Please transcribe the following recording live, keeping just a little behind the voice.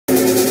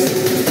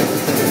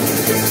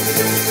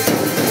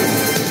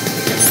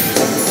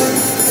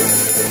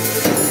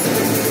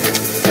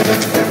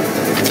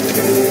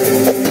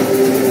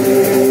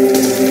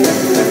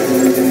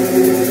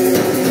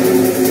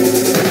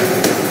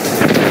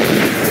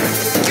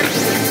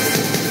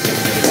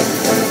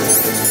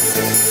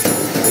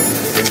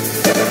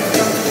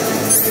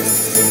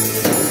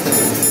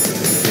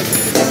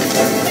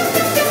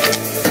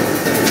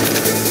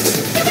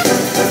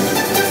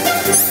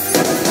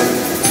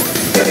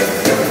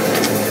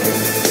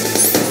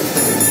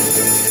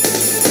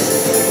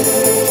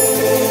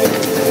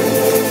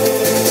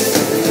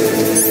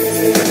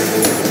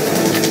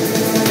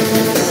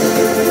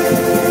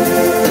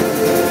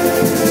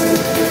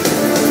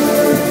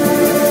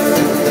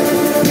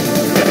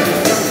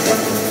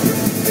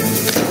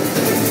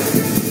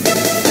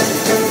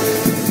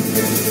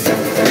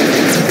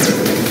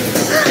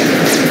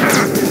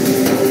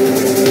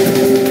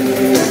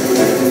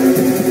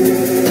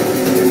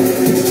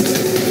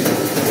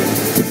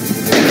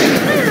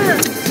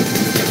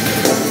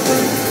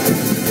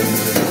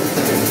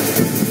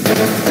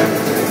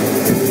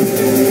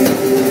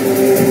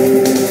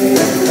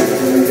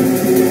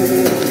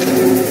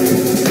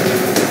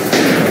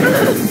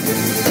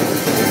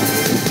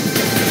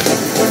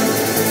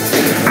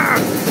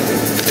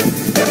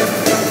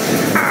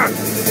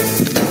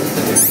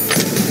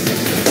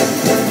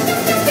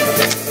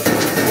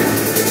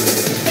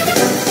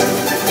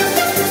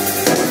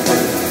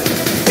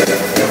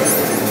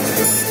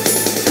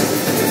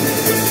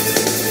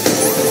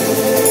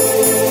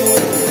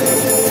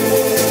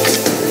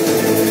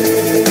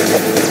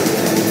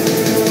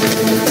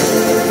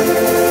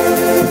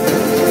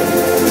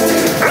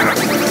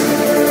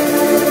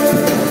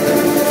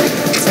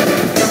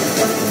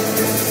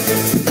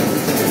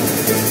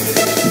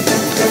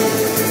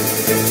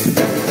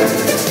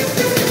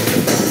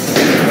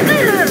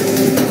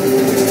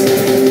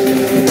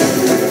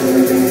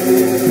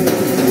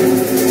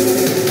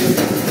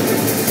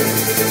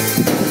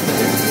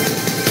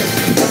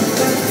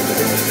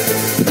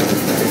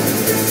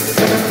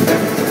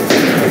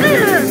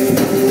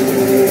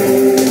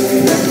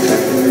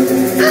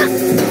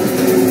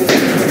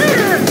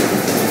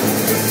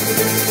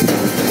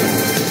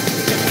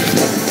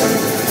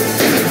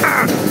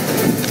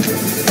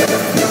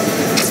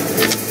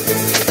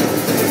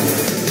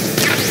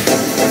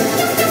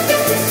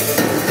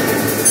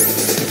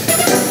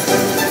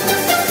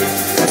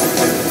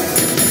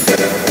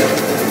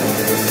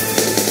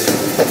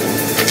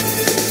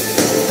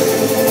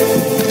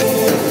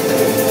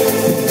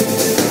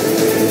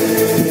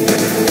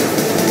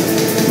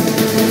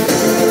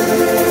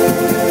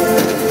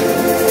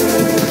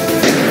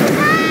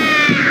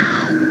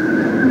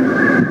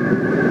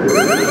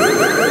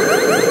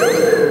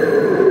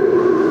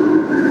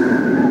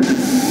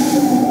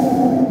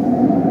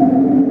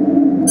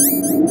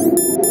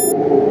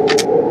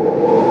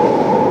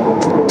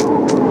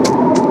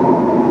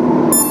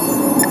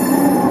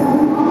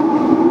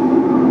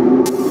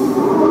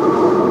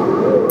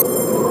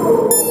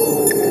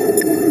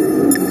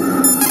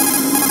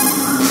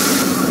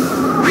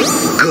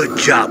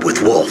job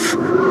with Wolf.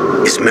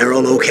 Is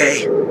Meryl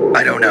okay?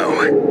 I don't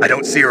know. I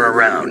don't see her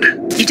around.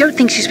 You don't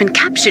think she's been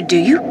captured, do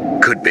you?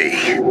 Could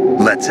be.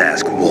 Let's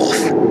ask Wolf.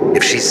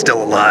 If she's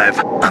still alive,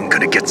 I'm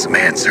gonna get some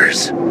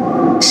answers.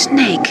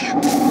 Snake.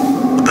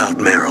 About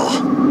Meryl.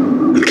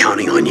 I'm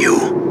counting on you.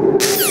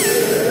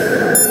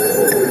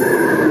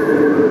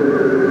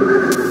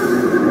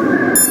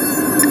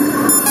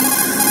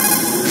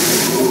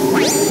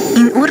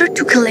 In order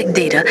to collect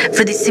data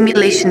for the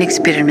simulation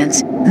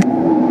experiments,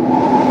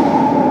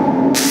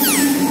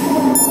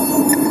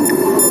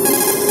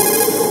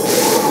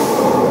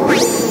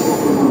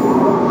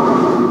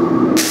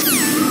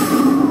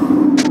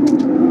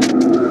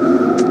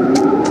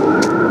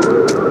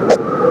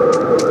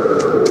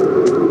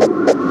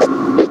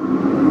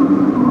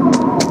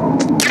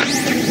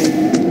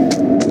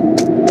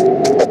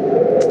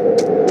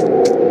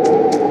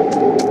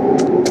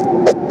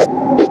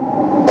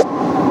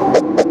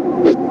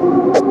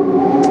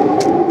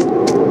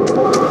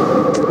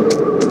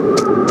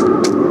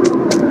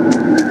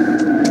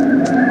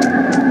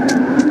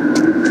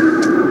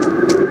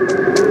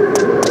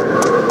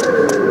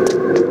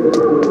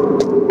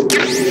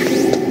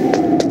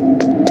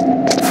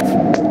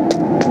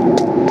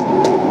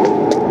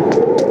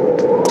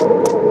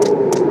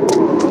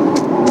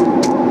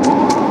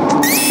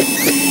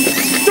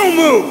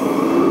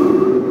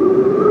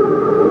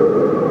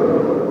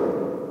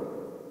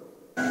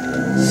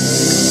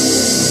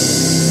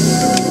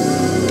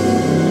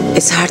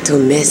 it's hard to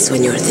miss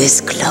when you're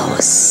this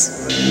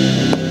close.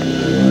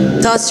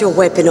 Toss your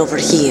weapon over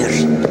here.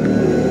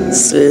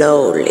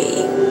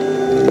 Slowly.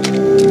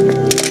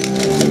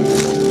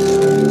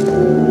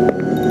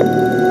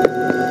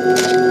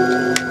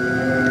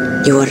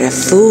 You are a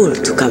fool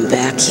to come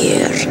back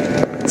here.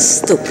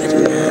 Stupid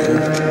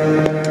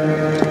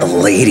man. A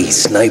lady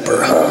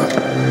sniper, huh?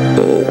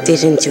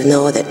 Didn't you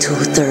know that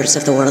 2/3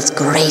 of the world's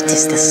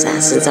greatest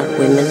assassins are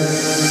women?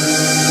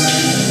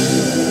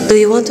 Do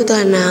you want to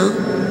die now?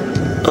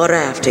 Or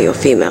after your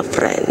female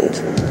friend?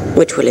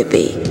 Which will it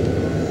be?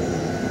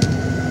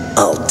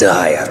 I'll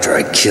die after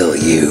I kill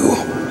you.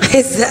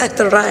 Is that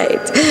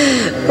right?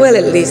 Well,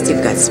 at least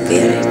you've got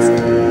spirit.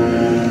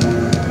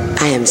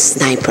 I am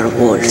Sniper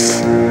Wolf,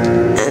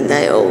 and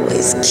I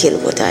always kill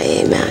what I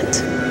aim at.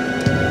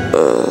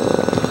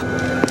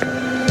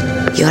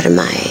 You're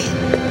my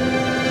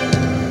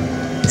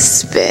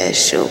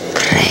special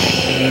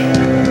prey.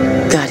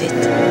 Got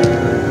it?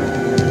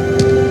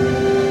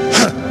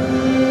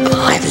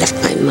 I've left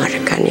my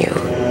mark on you.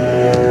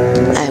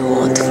 I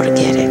won't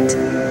forget it.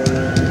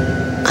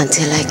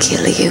 Until I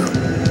kill you,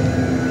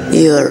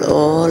 you're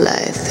all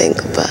I think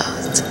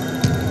about.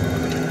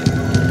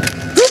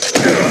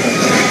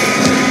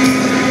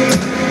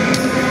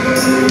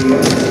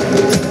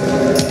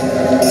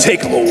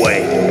 Take him away.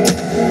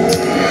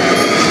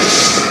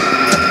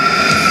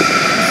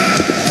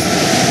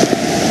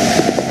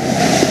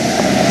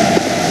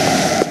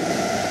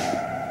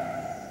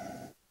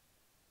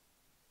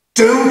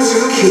 Don't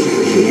kill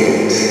me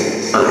yet.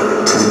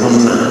 I'm too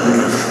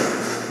alive.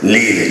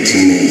 Leave it to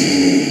me.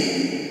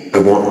 I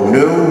want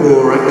no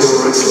more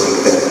extras like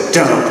that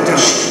dark.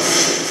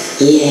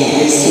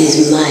 Yes,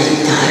 he's my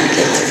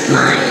target.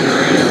 Mine.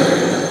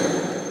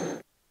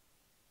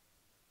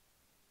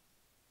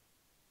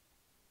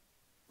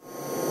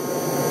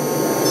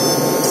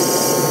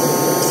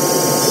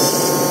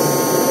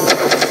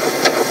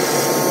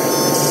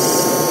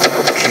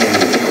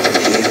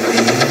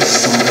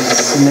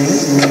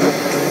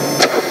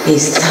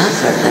 He's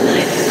tougher than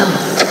I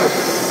thought.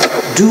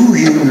 Do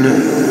you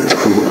know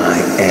who I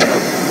am?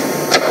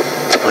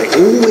 I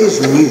always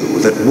knew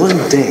that one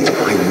day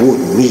I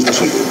would meet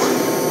you.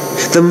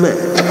 The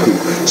man who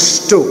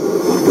stole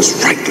what was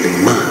rightly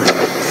mine.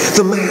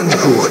 The man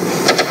who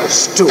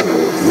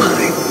stole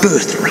my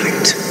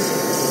birthright.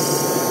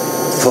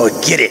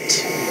 Forget it.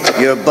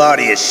 Your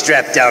body is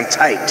strapped down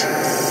tight.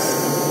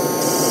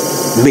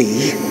 Me?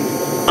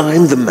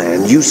 I'm the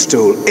man you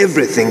stole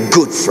everything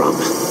good from.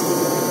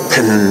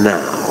 And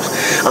now,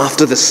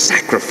 after the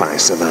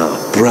sacrifice of our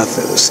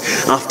brothers,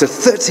 after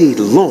 30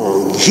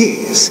 long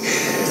years,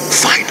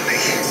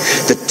 finally,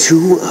 the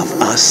two of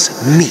us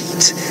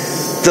meet.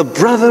 The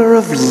brother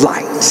of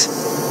light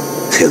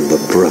and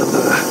the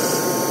brother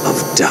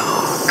of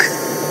dark.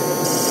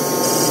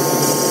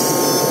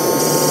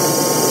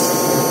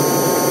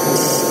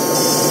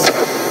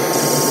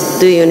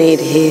 Do you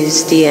need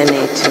his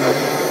DNA too?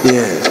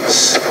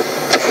 Yes.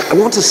 I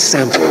want a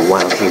sample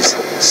while he's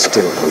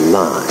still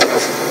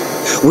alive.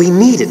 We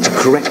need it to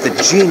correct the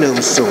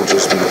genome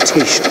soldier's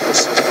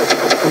mutations.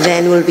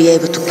 Then we'll be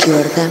able to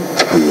cure them?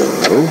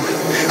 No.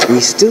 We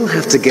still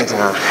have to get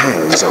our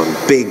hands on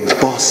Big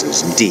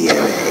Boss's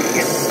DNA.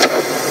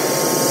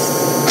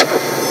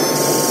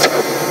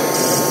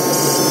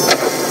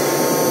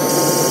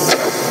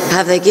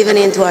 Have they given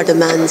in to our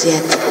demands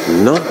yet?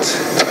 Not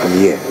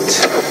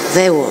yet.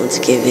 They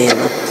won't give in.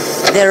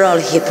 They're all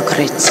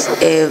hypocrites,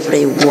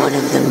 every one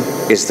of them.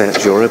 Is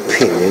that your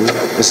opinion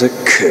as a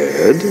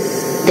Kurd?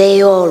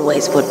 They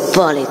always put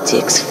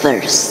politics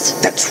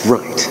first. That's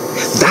right.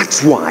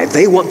 That's why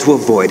they want to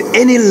avoid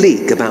any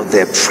leak about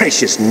their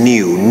precious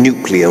new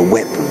nuclear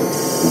weapon.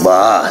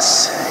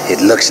 Boss, it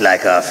looks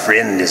like our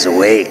friend is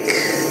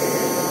awake.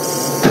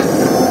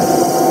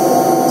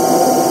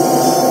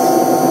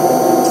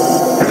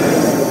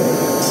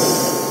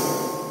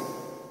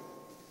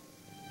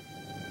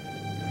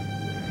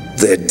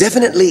 There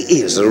definitely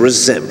is a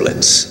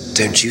resemblance,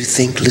 don't you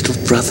think, little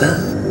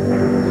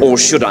brother? Or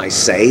should I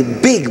say,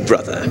 big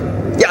brother?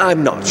 Yeah,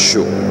 I'm not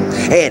sure.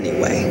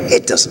 Anyway,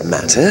 it doesn't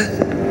matter.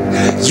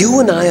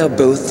 You and I are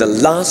both the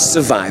last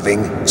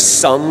surviving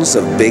sons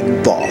of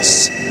Big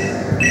Boss.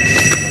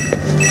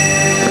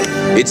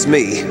 It's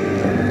me.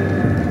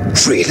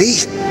 Really?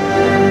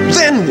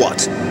 Then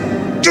what?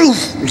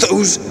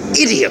 Those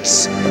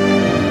idiots!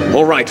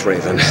 All right,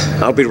 Raven.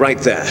 I'll be right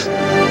there.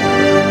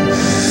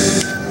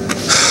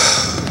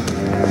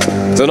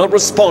 They're not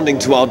responding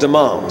to our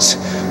demands.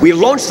 We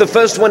launched the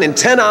first one in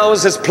 10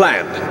 hours as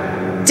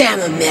planned. Damn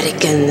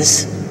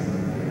Americans.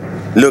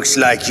 Looks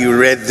like you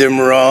read them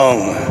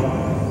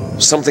wrong.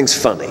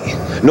 Something's funny.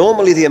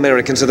 Normally the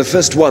Americans are the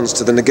first ones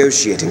to the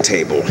negotiating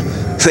table.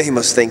 They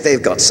must think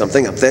they've got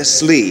something up their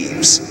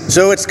sleeves.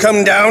 So it's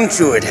come down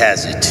to it,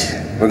 has it?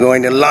 We're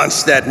going to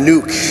launch that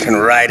nuke and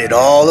ride it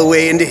all the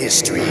way into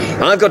history.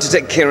 I've got to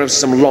take care of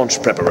some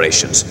launch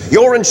preparations.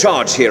 You're in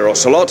charge here,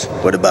 Ocelot.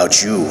 What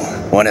about you?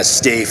 Want to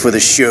stay for the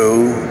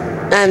show?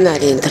 I'm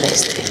not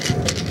interested.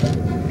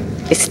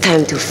 It's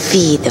time to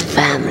feed the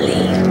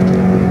family.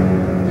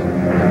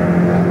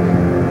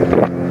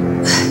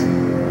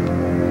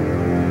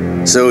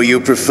 So you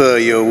prefer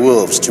your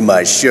wolves to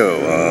my show,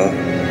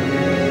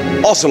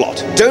 huh?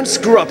 Ocelot, don't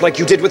screw up like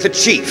you did with the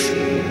chief.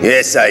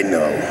 Yes, I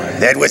know.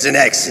 That was an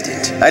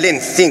accident. I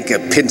didn't think a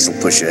pencil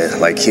pusher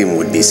like him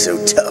would be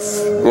so tough.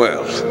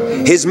 Well,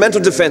 his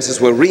mental defenses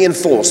were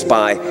reinforced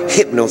by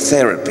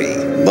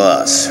hypnotherapy.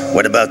 Boss,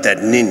 what about that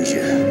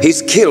ninja?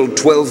 He's killed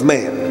 12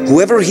 men.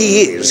 Whoever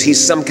he is,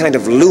 he's some kind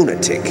of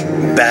lunatic.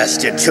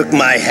 Bastard took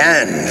my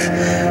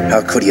hand.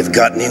 How could he have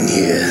gotten in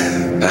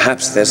here?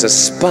 Perhaps there's a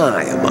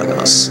spy among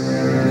us.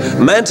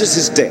 Mantis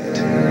is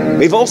dead.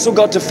 We've also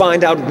got to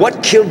find out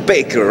what killed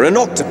Baker, an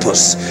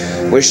octopus.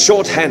 We're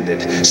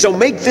short-handed, so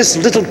make this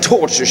little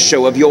torture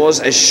show of yours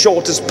as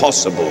short as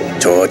possible.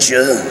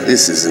 Torture?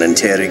 This is an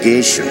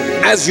interrogation.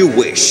 As you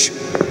wish.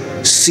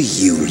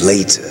 See you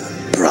later,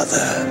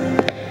 brother.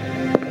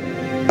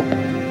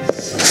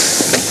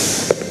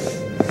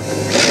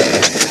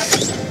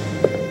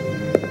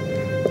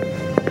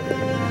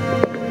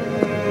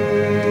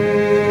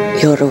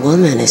 Your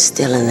woman is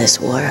still in this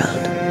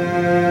world.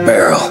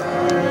 Beryl.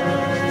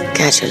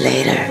 Catch you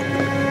later,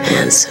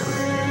 handsome.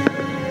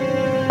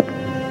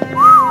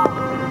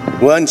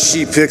 Once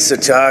she picks a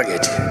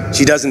target,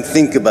 she doesn't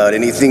think about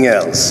anything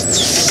else.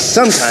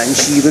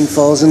 Sometimes she even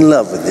falls in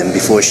love with them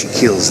before she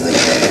kills them.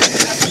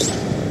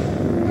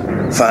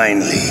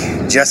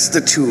 Finally, just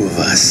the two of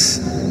us.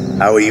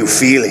 How are you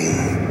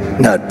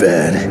feeling? Not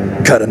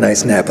bad. Caught a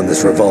nice nap on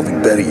this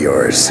revolving bed of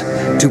yours.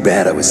 Too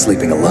bad I was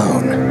sleeping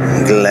alone.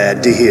 I'm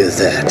glad to hear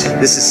that.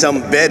 This is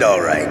some bed,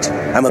 all right.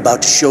 I'm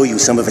about to show you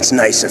some of its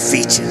nicer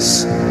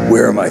features.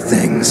 Where are my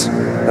things?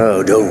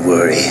 Oh, don't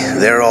worry.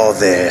 They're all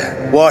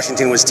there.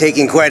 Washington was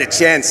taking quite a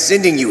chance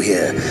sending you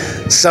here.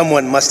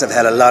 Someone must have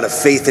had a lot of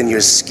faith in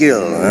your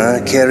skill,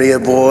 huh, carrier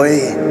boy?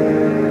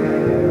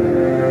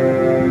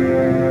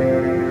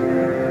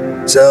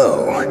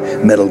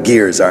 So, Metal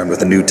Gear's armed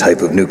with a new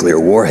type of nuclear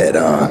warhead,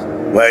 huh?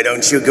 Why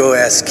don't you go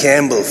ask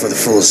Campbell for the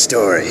full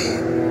story?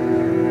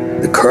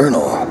 The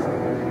Colonel?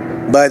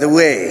 By the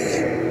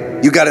way,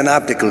 you got an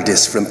optical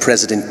disc from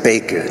President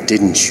Baker,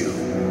 didn't you?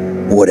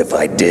 What if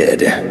I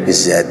did?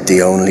 Is that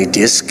the only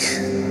disc?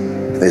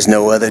 There's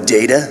no other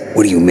data?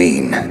 What do you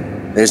mean?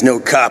 There's no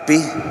copy?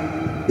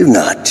 If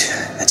not,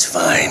 that's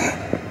fine.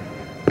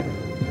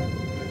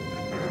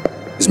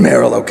 Is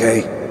Meryl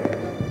okay?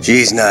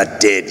 She's not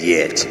dead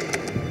yet.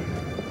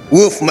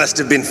 Wolf must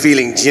have been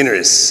feeling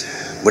generous,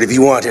 but if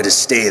you want her to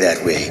stay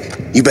that way,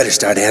 you better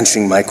start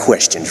answering my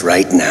questions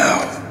right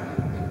now.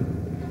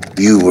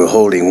 You were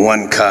holding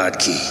one card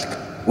key.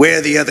 Where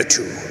are the other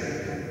two?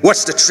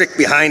 What's the trick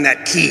behind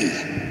that key?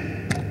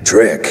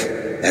 Trick?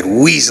 That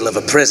weasel of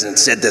a president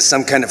said there's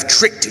some kind of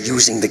trick to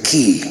using the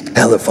key.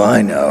 Hell if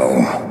I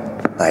know.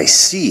 I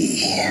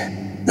see.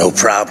 No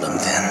problem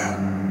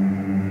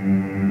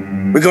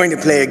then. We're going to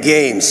play a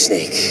game,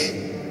 Snake.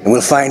 And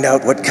we'll find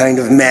out what kind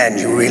of man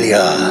you really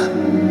are.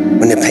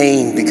 When the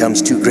pain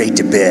becomes too great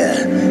to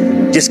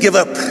bear, just give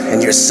up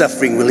and your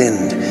suffering will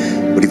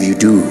end. But if you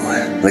do,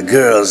 the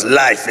girl's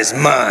life is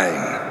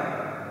mine.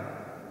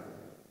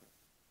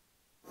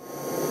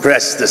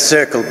 Press the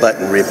circle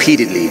button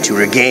repeatedly to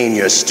regain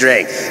your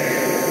strength.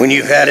 When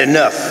you've had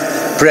enough,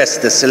 press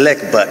the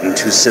select button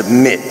to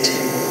submit.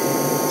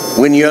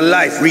 When your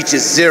life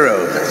reaches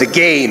 0, the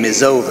game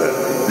is over.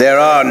 There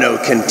are no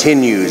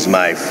continues,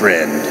 my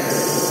friend.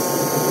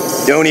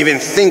 Don't even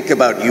think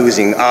about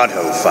using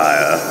auto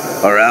fire,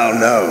 or I'll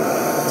know.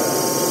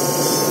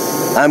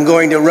 I'm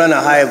going to run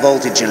a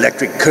high-voltage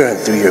electric current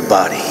through your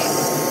body.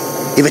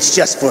 If it's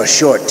just for a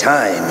short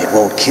time, it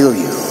won't kill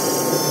you.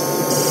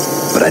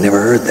 But I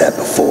never heard that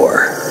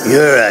before.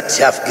 You're a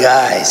tough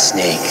guy,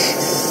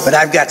 Snake. But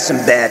I've got some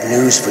bad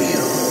news for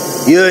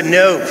you. You're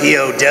no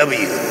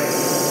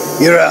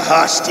POW. You're a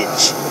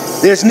hostage.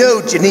 There's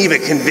no Geneva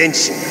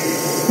Convention.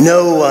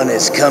 No one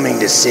is coming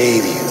to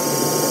save you.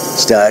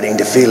 Starting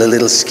to feel a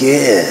little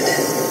scared.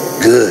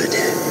 Good.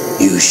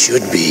 You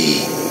should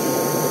be.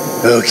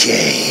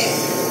 Okay,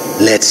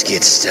 let's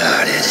get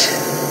started.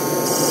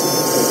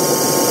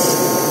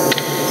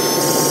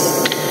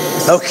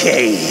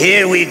 Okay,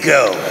 here we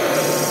go.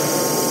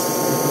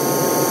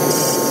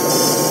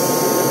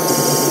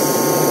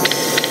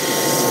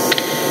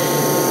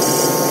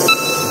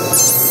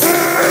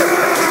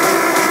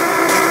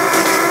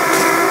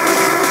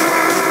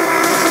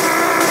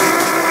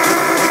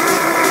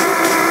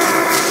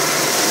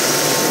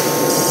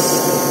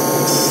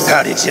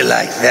 How did you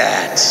like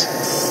that?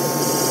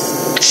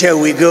 Shall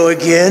we go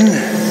again?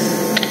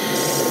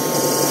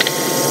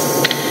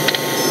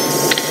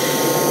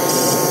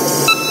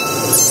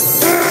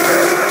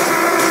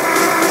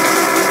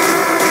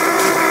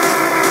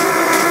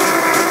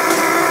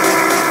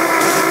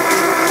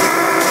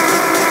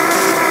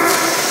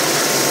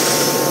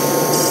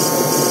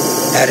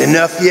 Had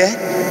enough yet?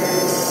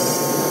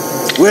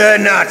 We're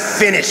not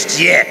finished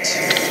yet.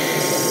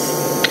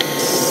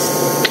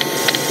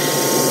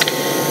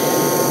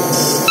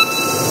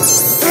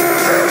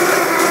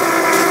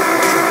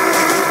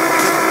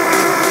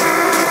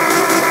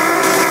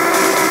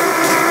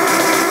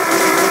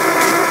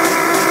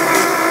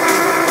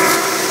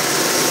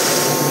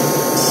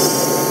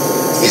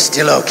 You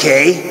still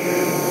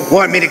okay?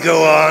 Want me to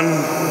go on?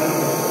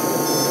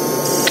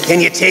 Can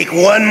you take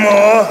one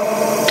more?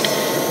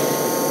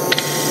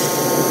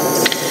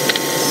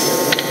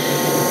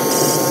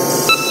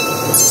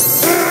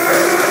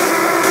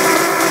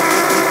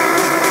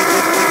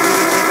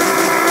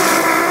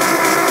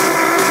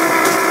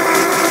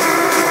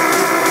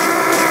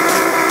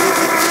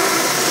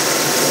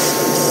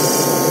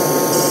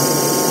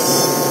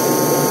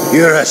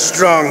 You're a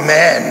strong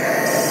man.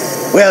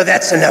 Well,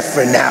 that's enough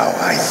for now,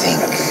 I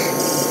think.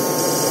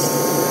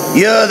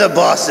 You're the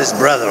boss's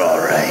brother, all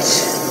right.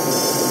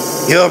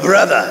 Your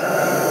brother,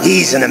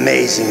 he's an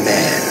amazing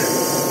man.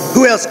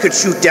 Who else could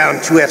shoot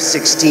down 2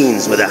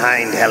 F-16s with a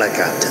Hind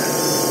helicopter?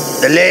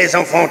 The Les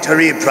Enfants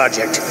Terribles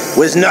project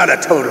was not a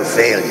total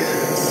failure.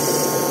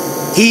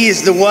 He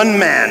is the one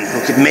man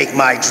who could make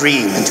my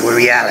dream into a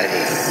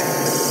reality.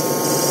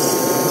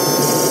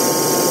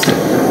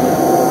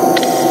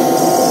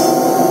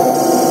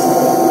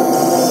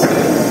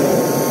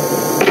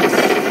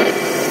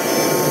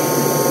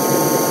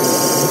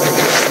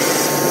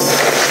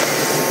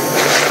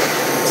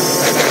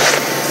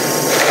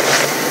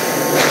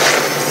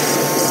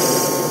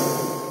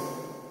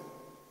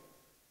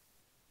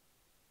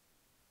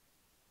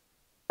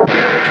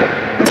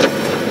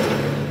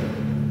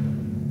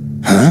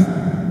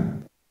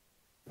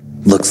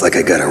 Looks like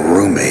I got a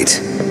roommate.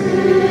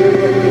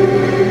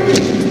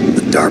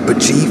 The DARPA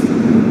chief?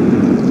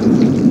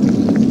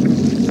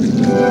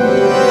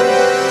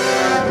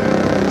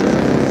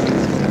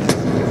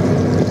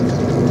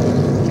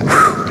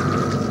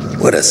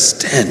 Whew. What a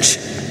stench.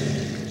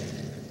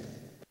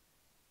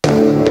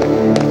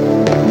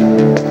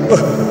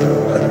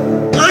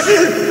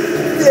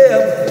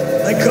 Damn,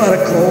 I caught a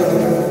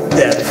cold.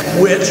 That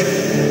witch.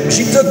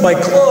 She took my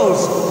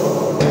clothes.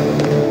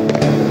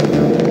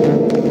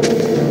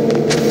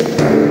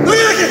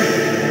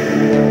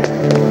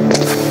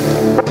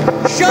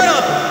 Shut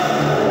up!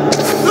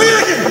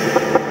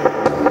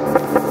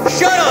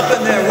 Shut up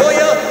in there, will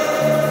ya?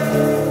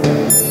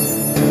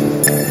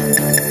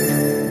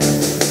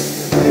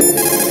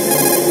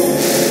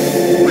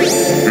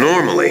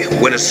 Normally,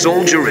 when a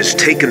soldier is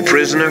taken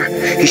prisoner,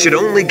 he should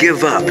only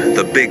give up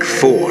the big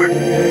 4.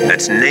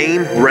 That's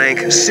name,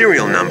 rank,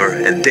 serial number,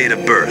 and date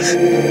of birth.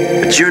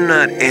 But you're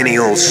not any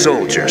old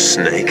soldier,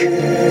 Snake.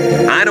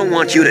 I don't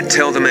want you to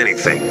tell them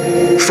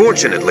anything.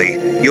 Fortunately,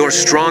 you're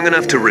strong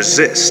enough to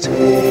resist.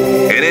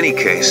 In any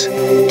case,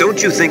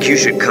 don't you think you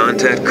should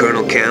contact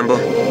Colonel Campbell?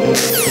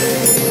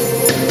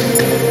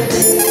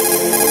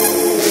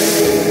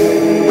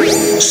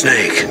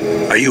 Snake,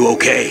 are you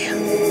okay?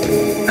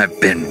 I've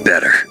been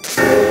better.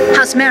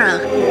 How's Meryl?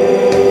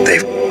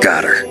 They've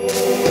got her.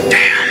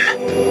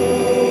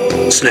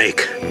 Damn.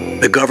 Snake,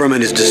 the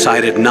government has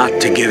decided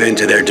not to give in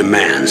to their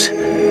demands.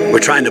 We're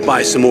trying to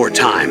buy some more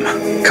time.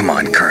 Come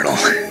on, Colonel.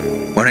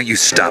 Why don't you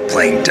stop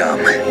playing dumb?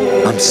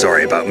 I'm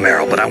sorry about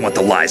Meryl, but I want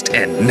the lies to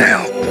end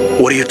now.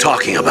 What are you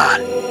talking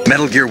about?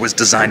 Metal Gear was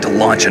designed to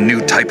launch a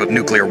new type of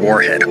nuclear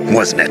warhead,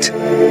 wasn't it?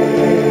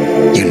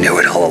 You knew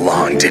it all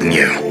along, didn't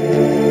you?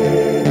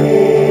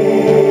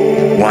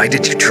 Why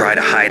did you try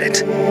to hide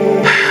it?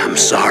 I'm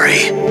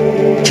sorry.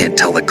 Can't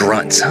tell the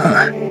grunts,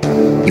 huh?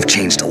 You've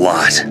changed a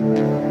lot.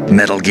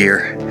 Metal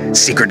Gear,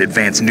 secret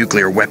advanced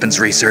nuclear weapons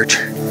research.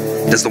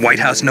 Does the White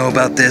House know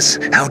about this?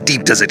 How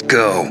deep does it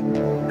go?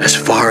 As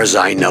far as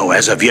I know,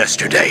 as of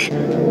yesterday,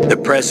 the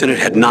president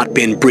had not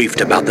been briefed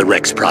about the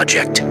Rex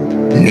project.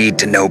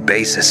 Need-to-know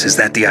basis, is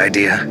that the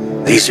idea?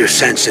 These are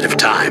sensitive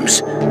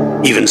times.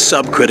 Even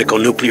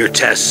subcritical nuclear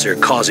tests are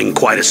causing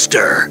quite a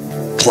stir.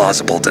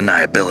 Plausible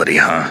deniability,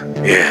 huh?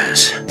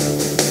 Yes.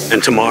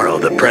 And tomorrow,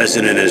 the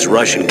president and his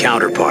Russian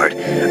counterpart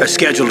are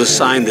scheduled to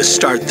sign the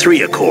START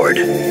 3 Accord.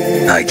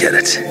 I get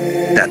it.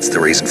 That's the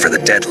reason for the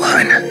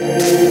deadline.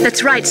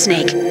 That's right,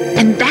 Snake.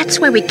 And that's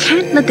why we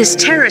can't let this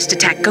terrorist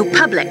attack go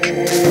public.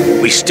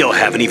 We still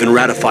haven't even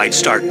ratified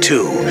START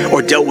 2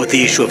 or dealt with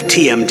the issue of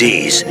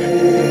TMDs.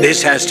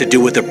 This has to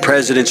do with the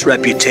president's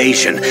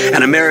reputation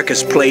and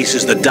America's place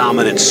as the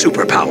dominant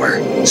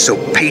superpower. So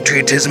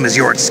patriotism is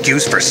your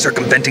excuse for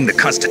circumventing the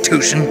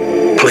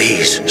Constitution?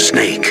 Please,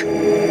 Snake.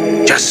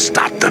 Just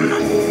stop them.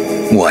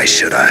 Why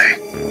should I?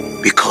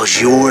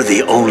 Because you're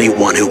the only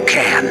one who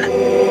can.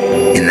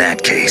 In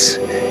that case,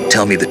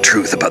 tell me the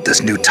truth about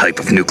this new type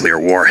of nuclear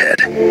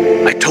warhead.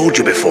 I told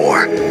you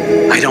before.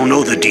 I don't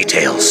know the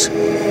details.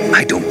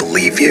 I don't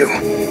believe you.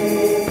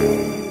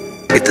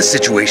 If the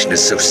situation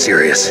is so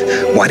serious,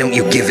 why don't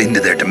you give in to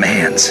their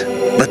demands?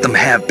 Let them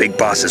have Big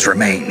Boss's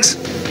remains.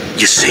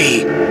 You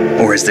see?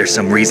 Or is there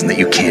some reason that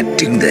you can't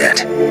do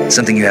that?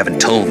 Something you haven't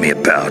told me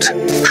about?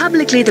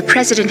 Publicly, the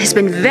president has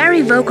been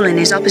very vocal in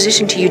his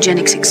opposition to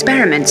eugenics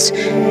experiments.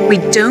 We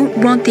don't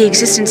want the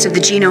existence of the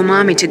genome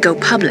army to go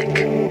public.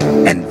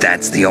 And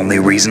that's the only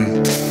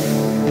reason?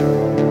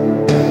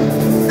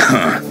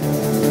 Huh.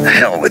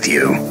 Hell with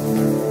you.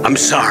 I'm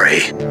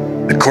sorry.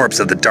 The corpse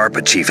of the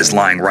DARPA chief is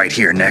lying right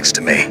here next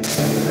to me.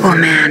 Oh,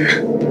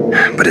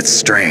 man. But it's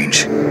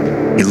strange.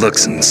 He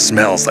looks and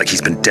smells like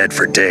he's been dead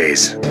for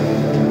days.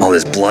 All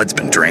his blood's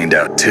been drained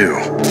out, too.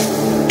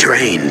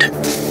 Drained?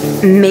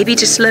 Maybe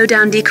to slow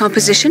down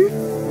decomposition?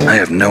 I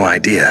have no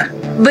idea.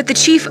 But the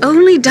chief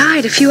only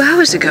died a few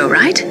hours ago,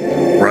 right?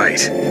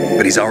 Right.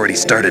 But he's already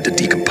started to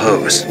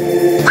decompose.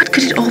 What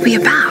could it all be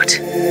about?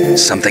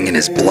 Something in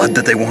his blood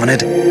that they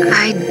wanted?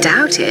 I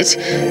doubt it.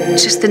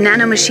 Just the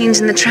nanomachines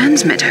in the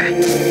transmitter.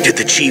 Did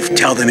the chief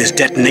tell them his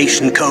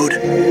detonation code?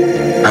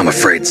 I'm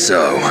afraid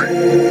so.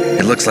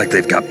 It looks like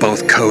they've got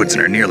both codes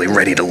and are nearly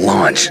ready to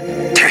launch.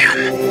 Damn.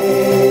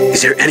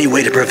 Is there any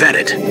way to prevent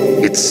it?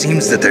 It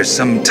seems that there's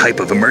some type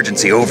of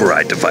emergency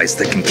override device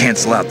that can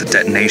cancel out the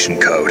detonation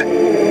code.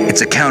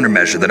 It's a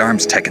countermeasure that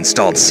Arms Tech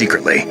installed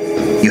secretly.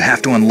 You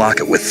have to unlock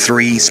it with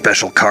 3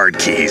 special card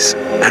keys.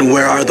 And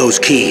where are those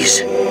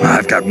keys?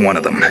 I've got one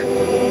of them.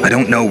 I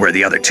don't know where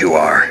the other 2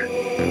 are.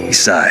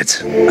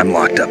 Besides, I'm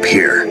locked up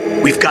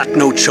here. We've got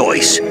no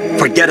choice.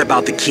 Forget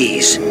about the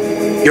keys.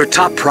 Your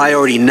top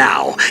priority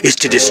now is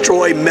to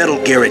destroy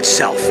Metal Gear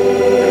itself.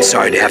 I'm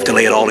sorry to have to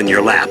lay it all in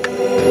your lap,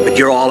 but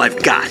you're all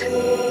I've got.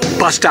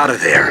 Bust out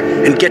of there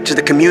and get to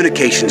the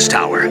communications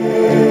tower.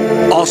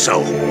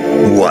 Also...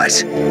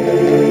 What?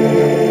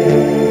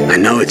 I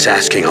know it's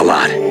asking a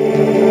lot.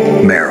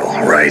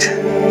 Meryl, right?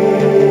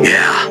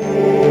 Yeah.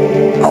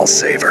 I'll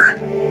save her.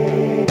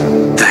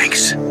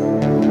 Thanks.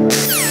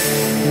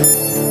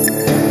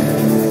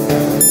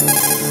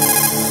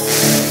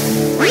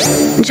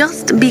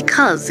 Just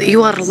because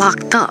you are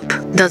locked up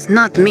does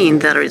not mean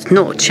there is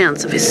no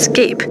chance of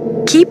escape.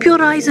 Keep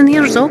your eyes and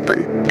ears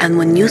open, and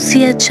when you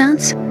see a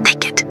chance,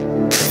 take it.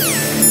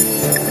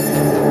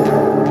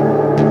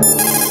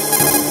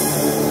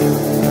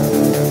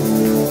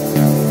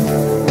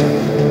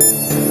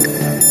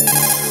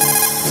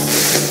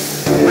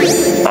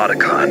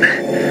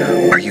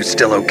 Otacon, are you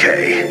still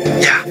okay?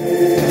 Yeah,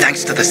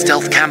 thanks to the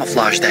stealth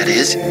camouflage, that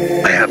is.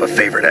 I have a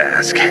favor to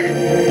ask.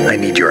 I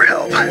need your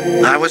help.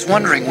 I was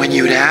wondering when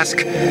you'd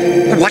ask.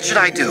 What should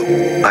I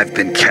do? I've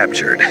been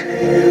captured.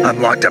 I'm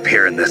locked up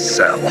here in this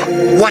cell.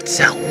 What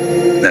cell?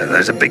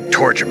 There's a big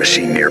torture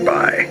machine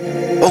nearby.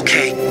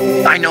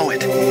 Okay, I know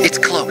it. It's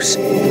close.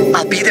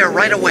 I'll be there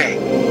right away.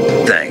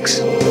 Thanks.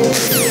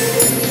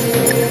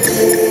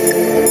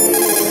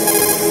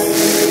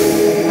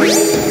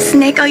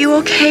 Snake, are you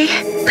okay?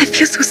 I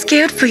feel so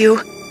scared for you.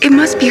 It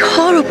must be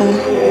horrible.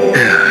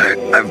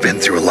 I've been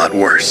through a lot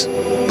worse.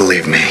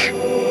 Believe me.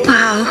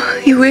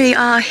 Wow, you really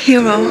are a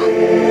hero.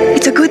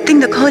 It's a good thing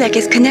the codec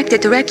is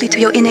connected directly to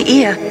your inner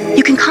ear.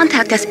 You can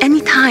contact us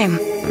anytime.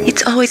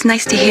 It's always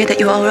nice to hear that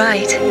you're all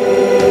right.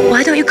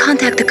 Why don't you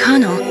contact the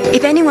Colonel?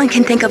 If anyone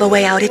can think of a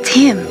way out, it's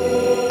him.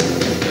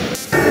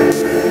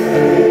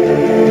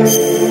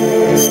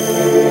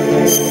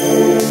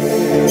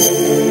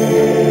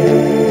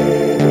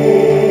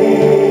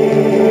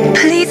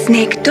 Please,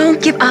 Snake,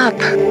 don't give up.